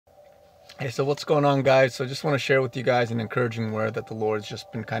Hey, so what's going on, guys? So I just want to share with you guys an encouraging word that the Lord's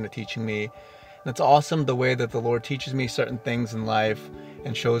just been kind of teaching me. And it's awesome the way that the Lord teaches me certain things in life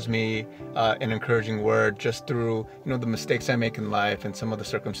and shows me an encouraging word just through, the mistakes I make in life and some of the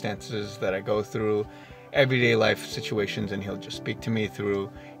circumstances that I go through, everyday life situations, and He'll just speak to me through,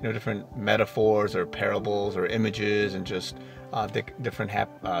 different metaphors or parables or images and just different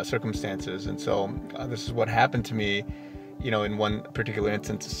circumstances. And so this is what happened to me in one particular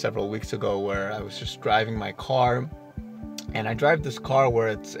instance several weeks ago, where I was just driving my car, and I drive this car where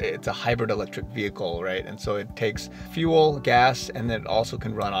it's a hybrid electric vehicle, right? And so it takes fuel, gas, and then it also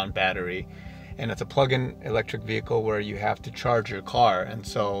can run on battery. And it's a plug-in electric vehicle where you have to charge your car. And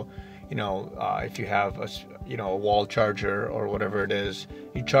so, if you have a wall charger or whatever it is,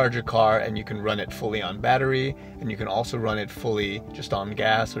 you charge your car and you can run it fully on battery, and you can also run it fully just on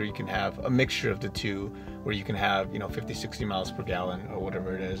gas, or you can have a mixture of the two where you can have 50, 60 miles per gallon or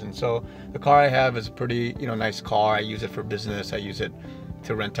whatever it is. And so the car I have is a pretty nice car. I use it for business, I use it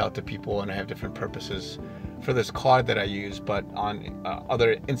to rent out to people, and I have different purposes for this car that I use. But on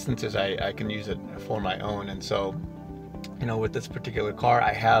other instances, I can use it for my own. And so with this particular car,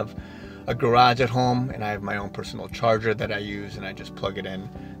 I have a garage at home, and I have my own personal charger that I use, and I just plug it in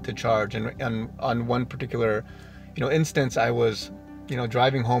to charge. And on one particular instance, I was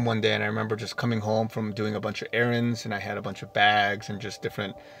driving home one day, and I remember just coming home from doing a bunch of errands, and I had a bunch of bags and just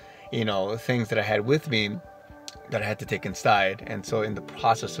different things that I had with me that I had to take inside. And so in the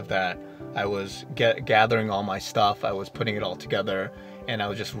process of that, I was gathering all my stuff, I was putting it all together, and I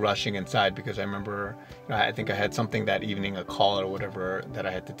was just rushing inside because I remember I think I had something that evening, a call or whatever that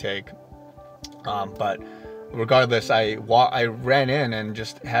I had to take. But regardless, I ran in and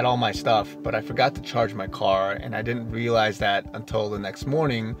just had all my stuff, but I forgot to charge my car, and I didn't realize that until the next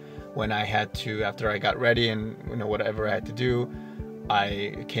morning, when I had to, after I got ready and whatever I had to do,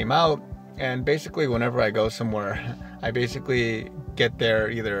 I came out. And basically whenever I go somewhere, I basically get there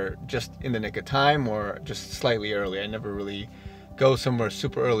either just in the nick of time or just slightly early. I never really go somewhere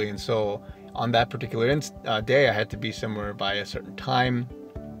super early. And so on that particular day, I had to be somewhere by a certain time.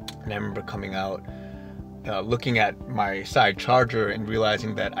 And I remember coming out, looking at my side charger and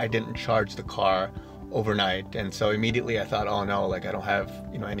realizing that I didn't charge the car overnight. And so immediately I thought, oh no, like I don't have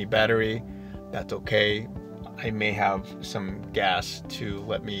any battery. That's okay. I may have some gas to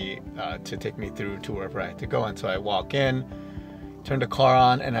let me to take me through to wherever I had to go. And so I walk in, turn the car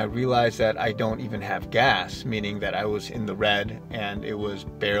on, and I realized that I don't even have gas, meaning that I was in the red and it was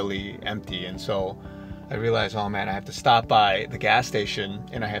barely empty. And so I realized, oh man, I have to stop by the gas station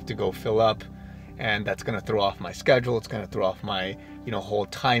and I have to go fill up, and that's going to throw off my schedule. It's going to throw off my whole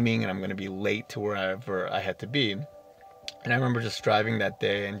timing, and I'm going to be late to wherever I had to be. And I remember just driving that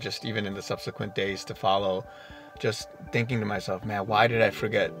day, and just even in the subsequent days to follow, just thinking to myself, man, why did I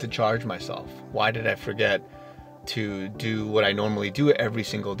forget to charge myself? Why did I forget to do what I normally do every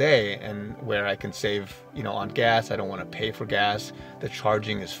single day, and where I can save on gas? I don't want to pay for gas. The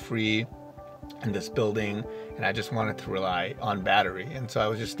charging is free in this building, and I just wanted to rely on battery. And so I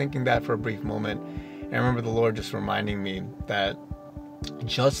was just thinking that for a brief moment, and I remember the Lord just reminding me that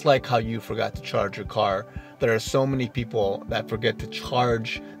just like how you forgot to charge your car, there are so many people that forget to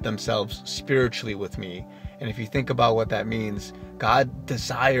charge themselves spiritually with me. And if you think about what that means, God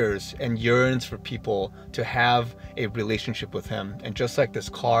desires and yearns for people to have a relationship with Him. And just like this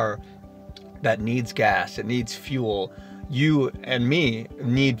car that needs gas, it needs fuel, you and me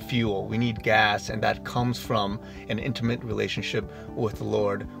need fuel. We need gas, and that comes from an intimate relationship with the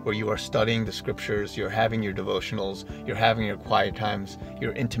Lord, where you are studying the scriptures, you're having your devotionals, you're having your quiet times,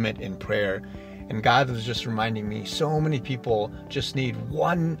 you're intimate in prayer. And God was just reminding me, so many people just need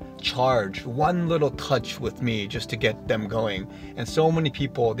one charge, one little touch with me just to get them going. And so many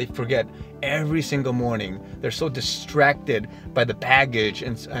people, they forget every single morning. They're so distracted by the baggage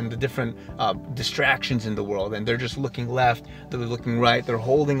and the different distractions in the world. And they're just looking left, they're looking right, they're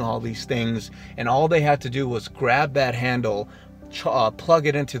holding all these things. And all they had to do was grab that handle, plug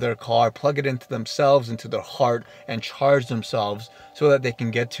it into their car, plug it into themselves, into their heart, and charge themselves so that they can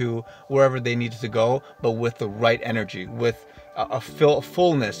get to wherever they needed to go, but with the right energy, with a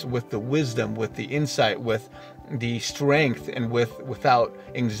fullness, with the wisdom, with the insight, with the strength, and without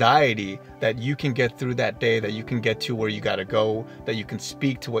anxiety, that you can get through that day, that you can get to where you got to go, that you can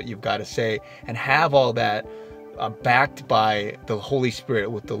speak to what you've got to say, and have all that backed by the Holy Spirit,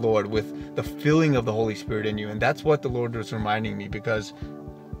 with the Lord, with the filling of the Holy Spirit in you. And that's what the Lord was reminding me, because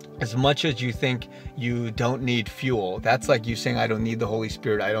as much as you think you don't need fuel, that's like you saying, I don't need the Holy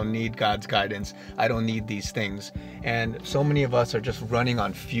Spirit, I don't need God's guidance, I don't need these things. And so many of us are just running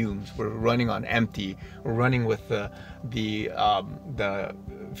on fumes. We're running on empty. We're running with the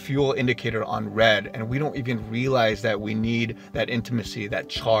fuel indicator on red, and we don't even realize that we need that intimacy, that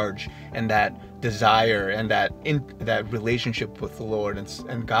charge, and that desire, and that relationship with the Lord.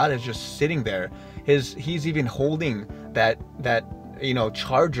 And God is just sitting there. He's even holding that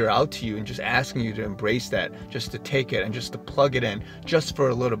charger out to you and just asking you to embrace that, just to take it and just to plug it in just for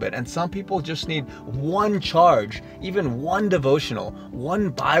a little bit. And some people just need one charge, even one devotional, one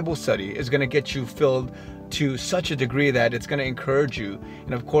Bible study is going to get you filled to such a degree that it's going to encourage you.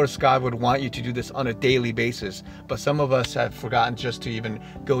 And of course, God would want you to do this on a daily basis, but some of us have forgotten just to even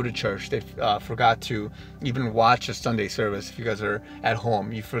go to church. They forgot to even watch a Sunday service. If you guys are at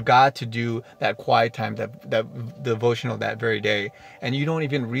home, you forgot to do that quiet time, that devotional that very day, and you don't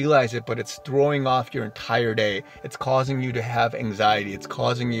even realize it, but it's throwing off your entire day. It's causing you to have anxiety. It's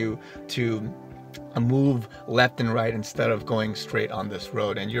causing you to move left and right instead of going straight on this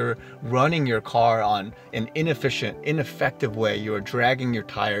road, and you're running your car on an ineffective way. You're dragging your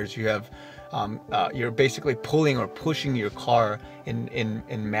tires. You have you're basically pulling or pushing your car in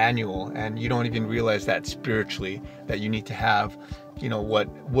manual, and you don't even realize that spiritually that you need to have what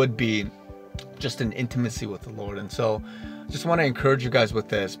would be just an intimacy with the Lord. And so just want to encourage you guys with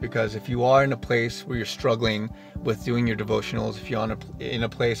this, because if you are in a place where you're struggling with doing your devotionals, if you're in a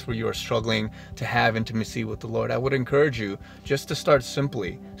place where you are struggling to have intimacy with the Lord, I would encourage you just to start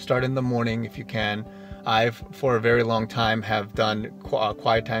simply. Start in the morning if you can. I've, for a very long time, have done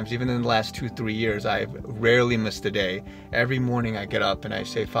quiet times. Even in the last 2-3 years, I've rarely missed a day. Every morning I get up and I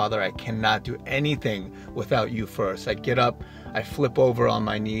say, Father, I cannot do anything without you first. I get up, I flip over on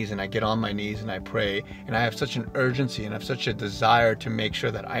my knees, and I get on my knees and I pray. And I have such an urgency and I have such a desire to make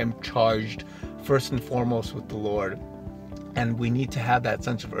sure that I am charged first and foremost with the Lord. And we need to have that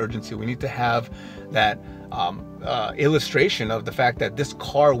sense of urgency. We need to have that illustration of the fact that this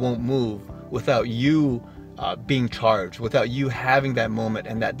car won't move without you being charged, without you having that moment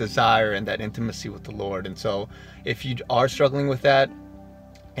and that desire and that intimacy with the Lord. And so if you are struggling with that,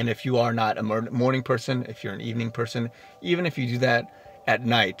 and if you are not a morning person, if you're an evening person, even if you do that at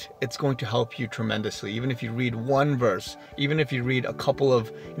night, it's going to help you tremendously. Even if you read one verse, even if you read a couple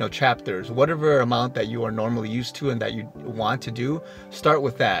of chapters, whatever amount that you are normally used to and that you want to do, start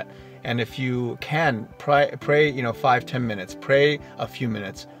with that. And if you can, pray 5-10 minutes, pray a few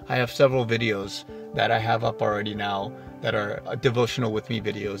minutes. I have several videos that I have up already now that are devotional with me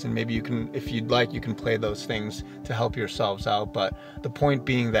videos, and maybe you can, if you'd like, you can play those things to help yourselves out. But the point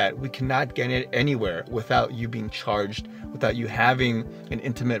being that we cannot get it anywhere without you being charged, without you having an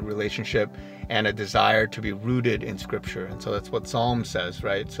intimate relationship and a desire to be rooted in Scripture. And so that's what Psalm says,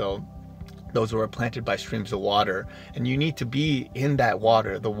 right? So those who are planted by streams of water, and you need to be in that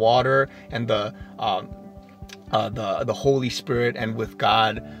water, the water and the Holy Spirit, and with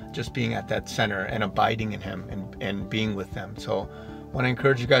God just being at that center and abiding in Him and being with them. So I want to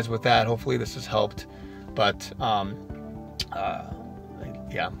encourage you guys with that. Hopefully this has helped. But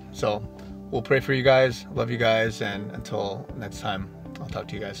yeah, so we'll pray for you guys. Love you guys, and until next time, I'll talk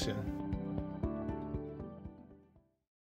to you guys soon.